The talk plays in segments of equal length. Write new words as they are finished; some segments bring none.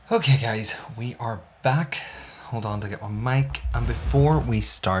Okay guys, we are back. Hold on to get my mic. And before we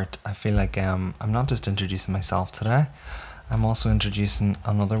start, I feel like I'm not just introducing myself today, I'm also introducing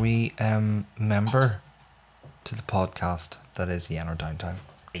another wee member to the podcast that is Yenner Downtime.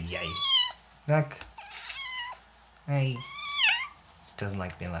 Yay. Look. Hey. She doesn't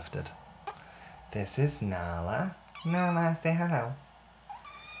like being lifted. This is Nala. Nala, say hello.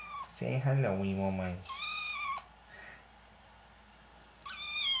 Say hello, wee woman.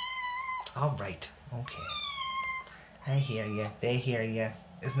 Alright, okay. I hear ya, they hear ya.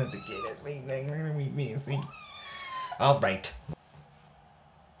 Isn't it the cutest wee thing? We're gonna meet me, see? Alright.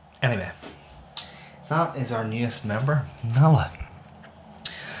 Anyway, that is our newest member, Nala.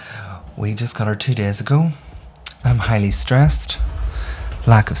 We just got her 2 days ago. I'm highly stressed,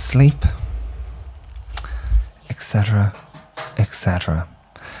 lack of sleep, etc., etc.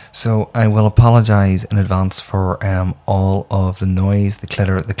 So I will apologise in advance for all of the noise, the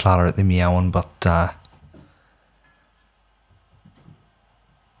clatter, the meowing, but there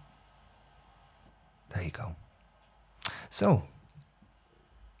you go. So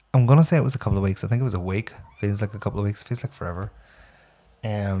I'm gonna say it was a couple of weeks. I think it was a week. Feels like a couple of weeks. Feels like forever.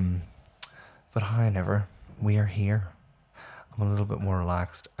 But however, we are here. I'm a little bit more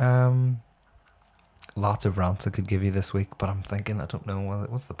relaxed. Lots of rants I could give you this week, but I'm thinking, I don't know,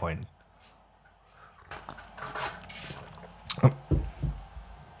 what's the point?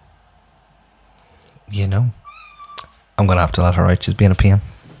 You know, I'm going to have to let her out. She's being a pain.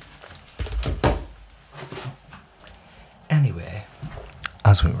 Anyway,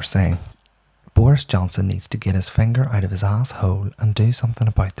 as we were saying, Boris Johnson needs to get his finger out of his asshole and do something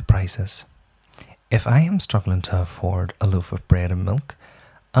about the prices. If I am struggling to afford a loaf of bread and milk,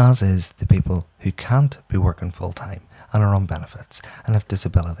 as is the people who can't be working full time and are on benefits and have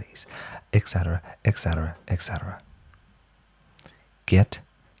disabilities, etc., etc., etc. Get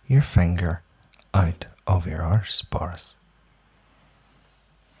your finger out of your arse, Boris.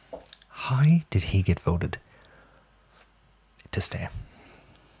 How did he get voted to stay?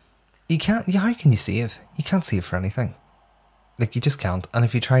 You can't. How can you save? You can't save for anything. Like, you just can't. And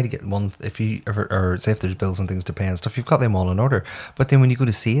if you try to get one, if you or say if there's bills and things to pay and stuff, you've got them all in order. But then when you go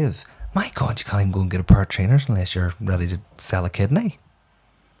to save, my God, you can't even go and get a pair of trainers unless you're ready to sell a kidney.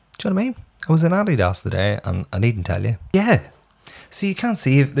 Do you know what I mean? I was in Adidas today, and I needn't tell you. Yeah. So you can't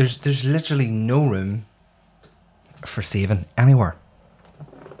save. There's literally no room for saving anywhere.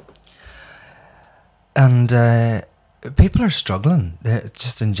 And people are struggling,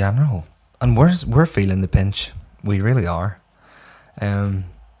 just in general. And we're feeling the pinch. We really are.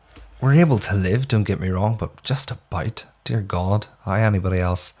 We're able to live, don't get me wrong, but just about, dear God, how anybody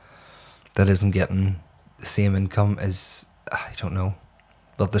else that isn't getting the same income is, I don't know,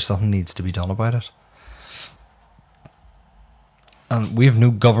 but there's something needs to be done about it. And we have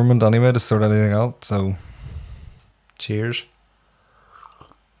no government anyway to sort anything out, so cheers.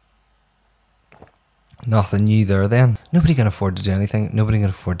 Nothing new there then. Nobody can afford to do anything. Nobody can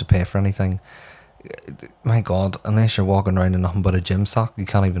afford to pay for anything. My God, unless you're walking around in nothing but a gym sock, you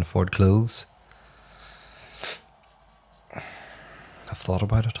can't even afford clothes. I've thought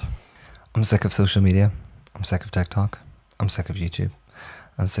about it. I'm sick of social media. I'm sick of TikTok. I'm sick of YouTube.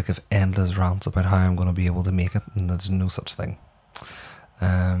 I'm sick of endless rants about how I'm going to be able to make it, and there's no such thing.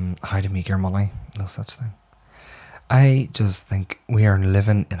 How to make your money, no such thing. I just think we are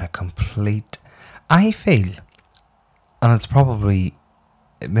living in a complete... I feel, and it's probably...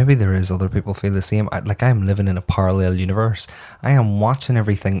 Maybe there is other people feel the same. I'm living in a parallel universe. I am watching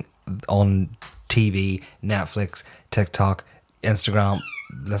everything on TV, Netflix, TikTok, Instagram.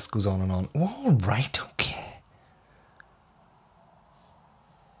 List goes on and on. All right, okay.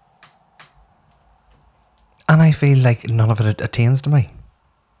 And I feel like none of it attains to me.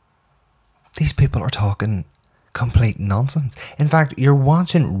 These people are talking complete nonsense. In fact, you're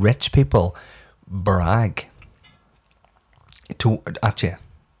watching rich people brag at you.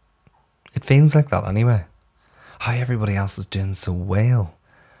 It feels like that anyway. How everybody else is doing so well.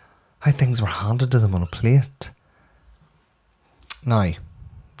 How things were handed to them on a plate. Now,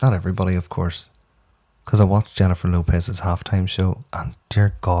 not everybody, of course. Because I watched Jennifer Lopez's halftime show, and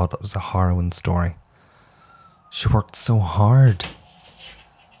dear God, that was a harrowing story. She worked so hard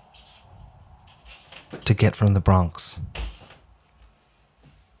to get from the Bronx.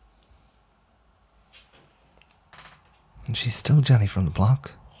 And she's still Jenny from the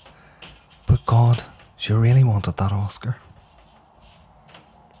block. But God, she really wanted that Oscar.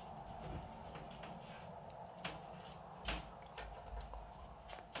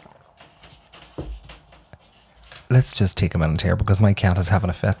 Let's just take a minute here because my cat is having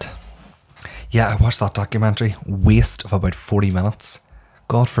a fit. Yeah, I watched that documentary. Waste of about 40 minutes.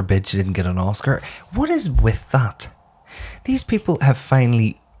 God forbid she didn't get an Oscar. What is with that? These people have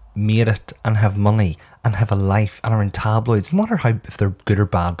finally made it and have money and have a life and are in tabloids. No matter how, if they're good or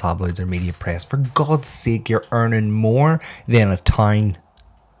bad tabloids or media press, for God's sake, you're earning more than a town.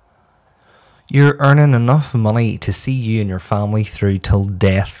 You're earning enough money to see you and your family through till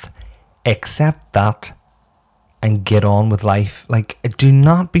death. Accept that and get on with life. Like, do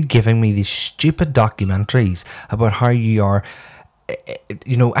not be giving me these stupid documentaries about how you are.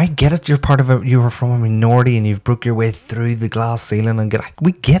 You know, I get it. You're part of a. You were from a minority and you've broke your way through the glass ceiling and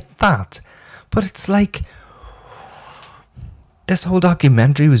we get that, but it's like this whole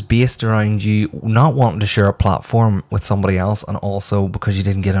documentary was based around you not wanting to share a platform with somebody else, and also because you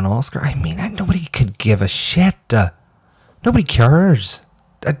didn't get an Oscar. I mean, nobody could give a shit. Nobody cares.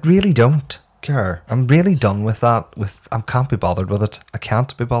 I really don't care. I'm really done with that. I can't be bothered with it. I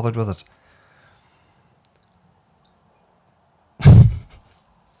can't be bothered with it.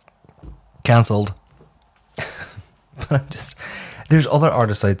 Cancelled. But I'm just, there's other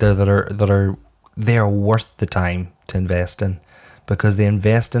artists out there that are they are worth the time to invest in, because they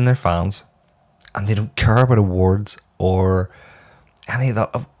invest in their fans and they don't care about awards or any of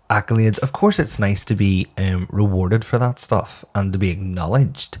that accolades. Of course, it's nice to be rewarded for that stuff and to be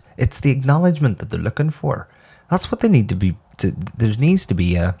acknowledged. It's the acknowledgement that they're looking for. That's what they need to be. There needs to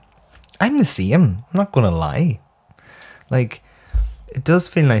be a. I'm the same. I'm not going to lie. Like, it does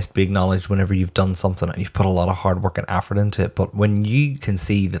feel nice to be acknowledged whenever you've done something and you've put a lot of hard work and effort into it. But when you can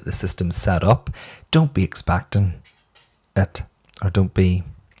see that the system's set up, don't be expecting it, or don't be.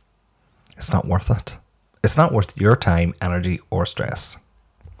 It's not worth it. It's not worth your time, energy, or stress.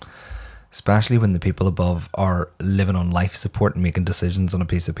 Especially when the people above are living on life support and making decisions on a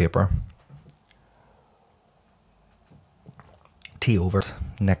piece of paper. Tea over.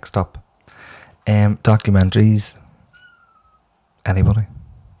 Next up. Documentaries. Anybody?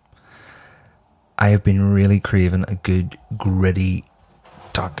 I have been really craving a good, gritty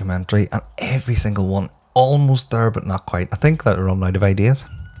documentary, and every single one almost there, but not quite. I think that we're running out of ideas.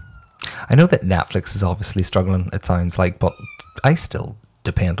 I know that Netflix is obviously struggling, it sounds like, but I still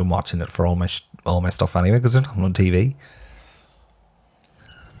depend on watching it for all my stuff anyway, because they're not on TV.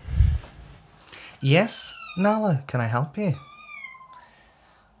 Yes, Nala, can I help you?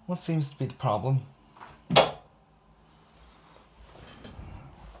 What seems to be the problem?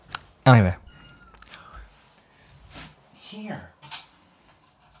 Anyway. Here.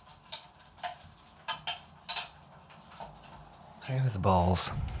 Play with the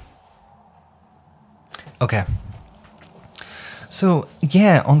balls. Okay. So,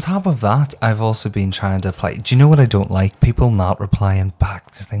 yeah, on top of that, I've also been trying to apply. Do you know what I don't like? People not replying back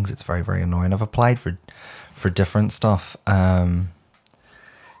to things. It's very, very annoying. I've applied for different stuff.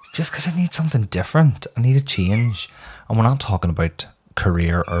 Just because I need something different. I need a change. And we're not talking about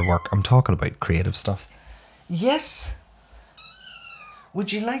career or work. I'm talking about creative stuff. Yes.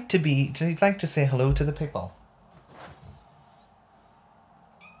 Would you like to say hello to the people?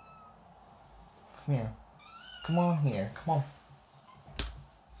 Come here. Come on here. Come on. Do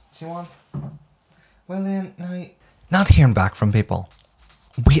you want? Well then, now, not hearing back from people.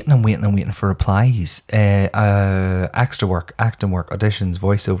 Waiting for replies. Extra work, acting work, auditions,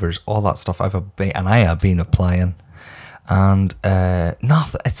 voiceovers, all that stuff. I have been applying. And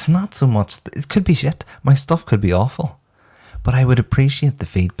it's not so much. It could be shit. My stuff could be awful, but I would appreciate the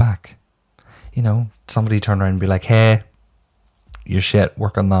feedback. You know, somebody turn around and be like, "Hey, you're shit.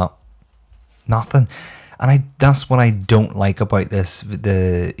 Work on that." Nothing. And that's what I don't like about this.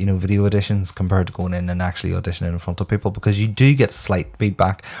 The video auditions compared to going in and actually auditioning in front of people, because you do get slight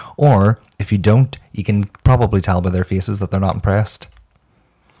feedback, or if you don't, you can probably tell by their faces that they're not impressed.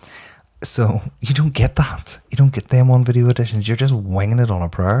 So you don't get that. You don't get them on video auditions. You're just winging it on a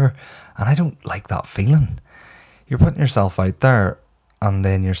prayer. And I don't like that feeling. You're putting yourself out there, and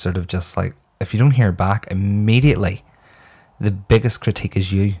then you're sort of just like, if you don't hear back immediately, the biggest critique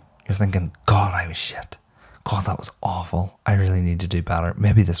is you. You're thinking, God, I was shit. God, that was awful. I really need to do better.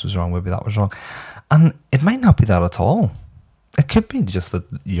 Maybe this was wrong. Maybe that was wrong. And it might not be that at all. It could be just that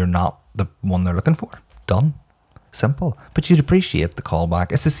you're not the one they're looking for. Done. Simple. But you'd appreciate the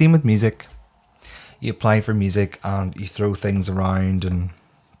callback. It's the same with music. You apply for music and you throw things around and,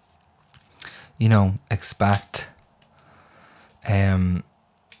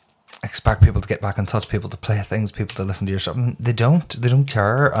 expect people to get back in touch, people to play things, people to listen to your stuff. They don't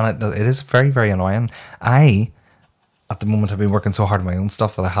care. And it is very, very annoying. At the moment, I've been working so hard on my own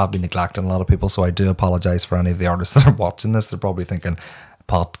stuff that I have been neglecting a lot of people. So I do apologise for any of the artists that are watching this. They're probably thinking,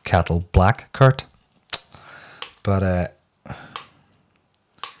 pot, kettle, black, Kurt. But,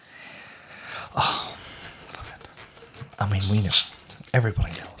 we know.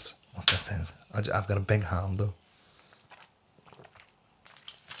 Everybody knows what this is. I've got a big hand though.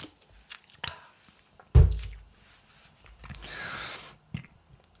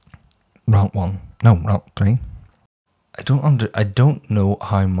 Round 1. No, round 3. I don't know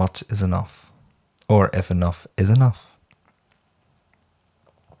how much is enough. Or if enough is enough.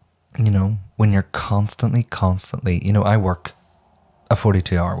 You know, when you're constantly, you know, I work a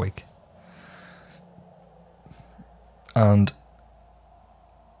 42-hour week. And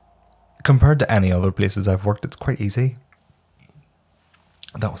compared to any other places I've worked, it's quite easy.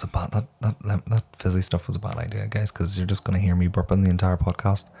 That was a bad, that fizzy stuff was a bad idea, guys, because you're just going to hear me burping the entire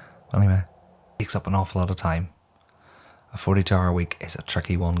podcast. Anyway, it takes up an awful lot of time. A 42-hour week is a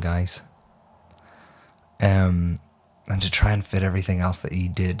tricky one, guys. And to try and fit everything else that you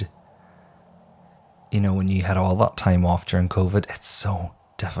did, you know, when you had all that time off during COVID, it's so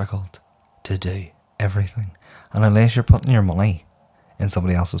difficult to do everything. And unless you're putting your money in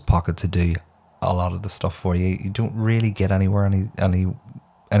somebody else's pocket to do a lot of the stuff for you, you don't really get anywhere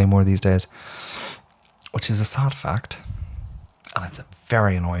anymore these days, which is a sad fact, and it's a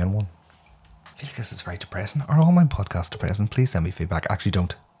very annoying one. I feel like this is very depressing. Are all my podcasts depressing? Please send me feedback. Actually,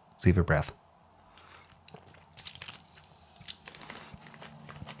 don't. Save your breath.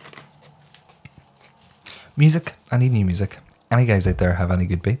 Music. I need new music. Any guys out there have any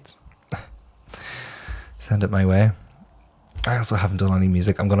good beats? Send it my way. I also haven't done any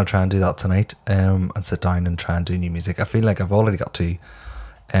music. I'm going to try and do that tonight, and sit down and try and do new music. I feel like I've already got two,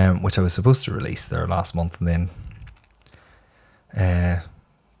 which I was supposed to release there last month, and then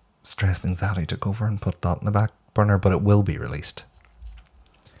stress and anxiety took over and put that in the back burner, but it will be released.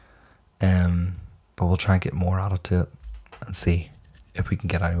 But we'll try and get more added to it and see if we can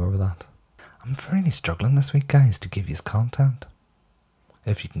get anywhere with that. I'm really struggling this week, guys, to give you content,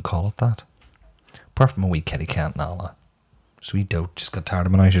 if you can call it that. Apart from a wee kitty cat, Nala. Sweet dote, just got tired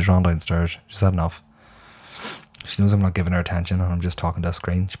of me now. She's run downstairs. She's had enough. She knows I'm not giving her attention and I'm just talking to a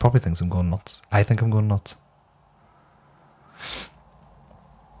screen. She probably thinks I'm going nuts. I think I'm going nuts.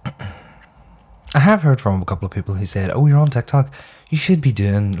 I have heard from a couple of people who said, oh, you're on TikTok. You should be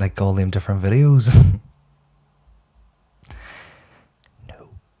doing like all them different videos. No.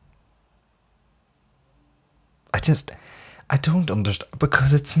 I don't understand,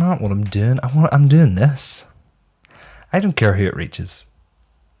 because it's not what I'm doing. I'm doing this. I don't care who it reaches.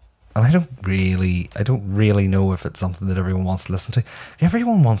 And I don't really know if it's something that everyone wants to listen to.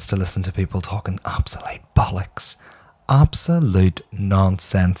 Everyone wants to listen to people talking absolute bollocks. Absolute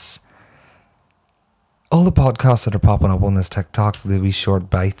nonsense. All the podcasts that are popping up on this TikTok, the wee short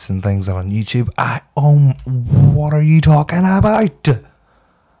bites and things on YouTube, what are you talking about?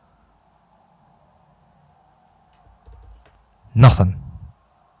 Nothing.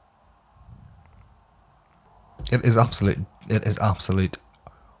 It is absolute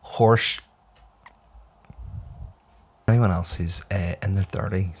horse. Anyone else who's in their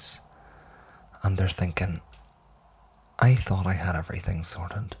 30s and they're thinking, I thought I had everything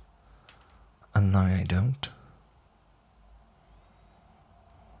sorted and now I don't.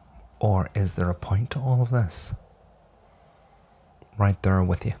 Or is there a point to all of this? Right there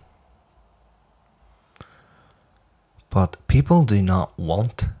with you. But people do not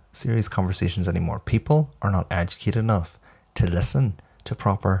want serious conversations anymore. People are not educated enough to listen to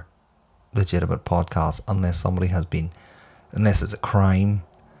proper, legitimate podcasts unless it's a crime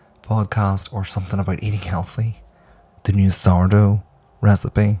podcast or something about eating healthy, the new sourdough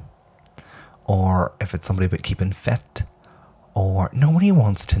recipe, or if it's somebody about keeping fit, or nobody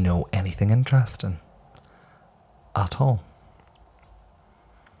wants to know anything interesting at all.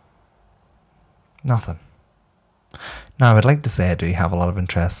 Nothing. Now, I would like to say I do have a lot of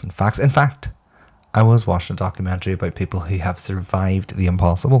interest in facts. In fact, I was watching a documentary about people who have survived the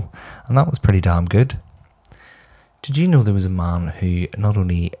impossible, and that was pretty damn good. Did you know there was a man who not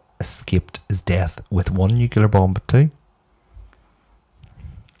only escaped his death with one nuclear bomb, but two?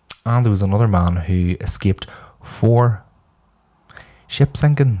 And there was another man who escaped 4 ship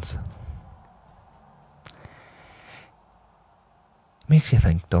sinkings. Makes you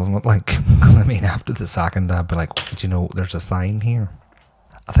think, doesn't it? Like, because I mean, after the second, I'd be like, do you know, there's a sign here.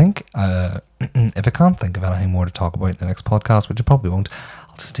 I think, if I can't think of anything more to talk about in the next podcast, which I probably won't,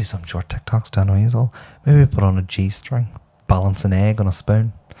 I'll just do some short TikToks to annoy you all. Maybe put on a G-string, balance an egg on a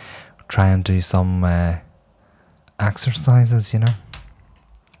spoon, try and do some exercises, you know.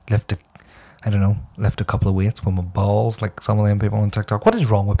 Lift a couple of weights with my balls, like some of them people on TikTok. What is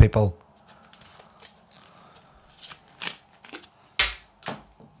wrong with people?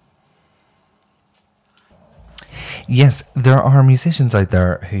 Yes, there are musicians out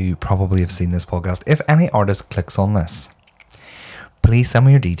there who probably have seen this podcast. If any artist clicks on this, please send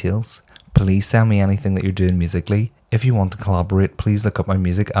me your details. Please send me anything that you're doing musically. If you want to collaborate, please look up my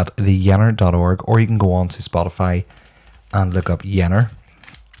music at theyenner.org, or you can go on to Spotify and look up Yenner.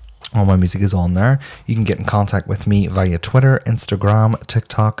 All my music is on there. You can get in contact with me via Twitter, Instagram,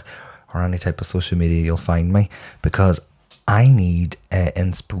 TikTok, or any type of social media you'll find me, because I need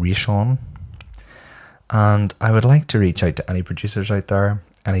inspiration. And I would like to reach out to any producers out there,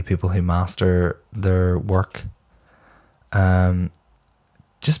 any people who master their work.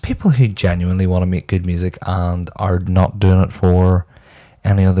 Just people who genuinely want to make good music and are not doing it for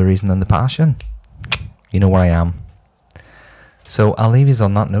any other reason than the passion. You know where I am. So I'll leave you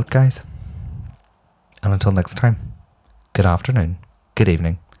on that note, guys. And until next time, good afternoon, good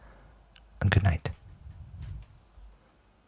evening, and good night.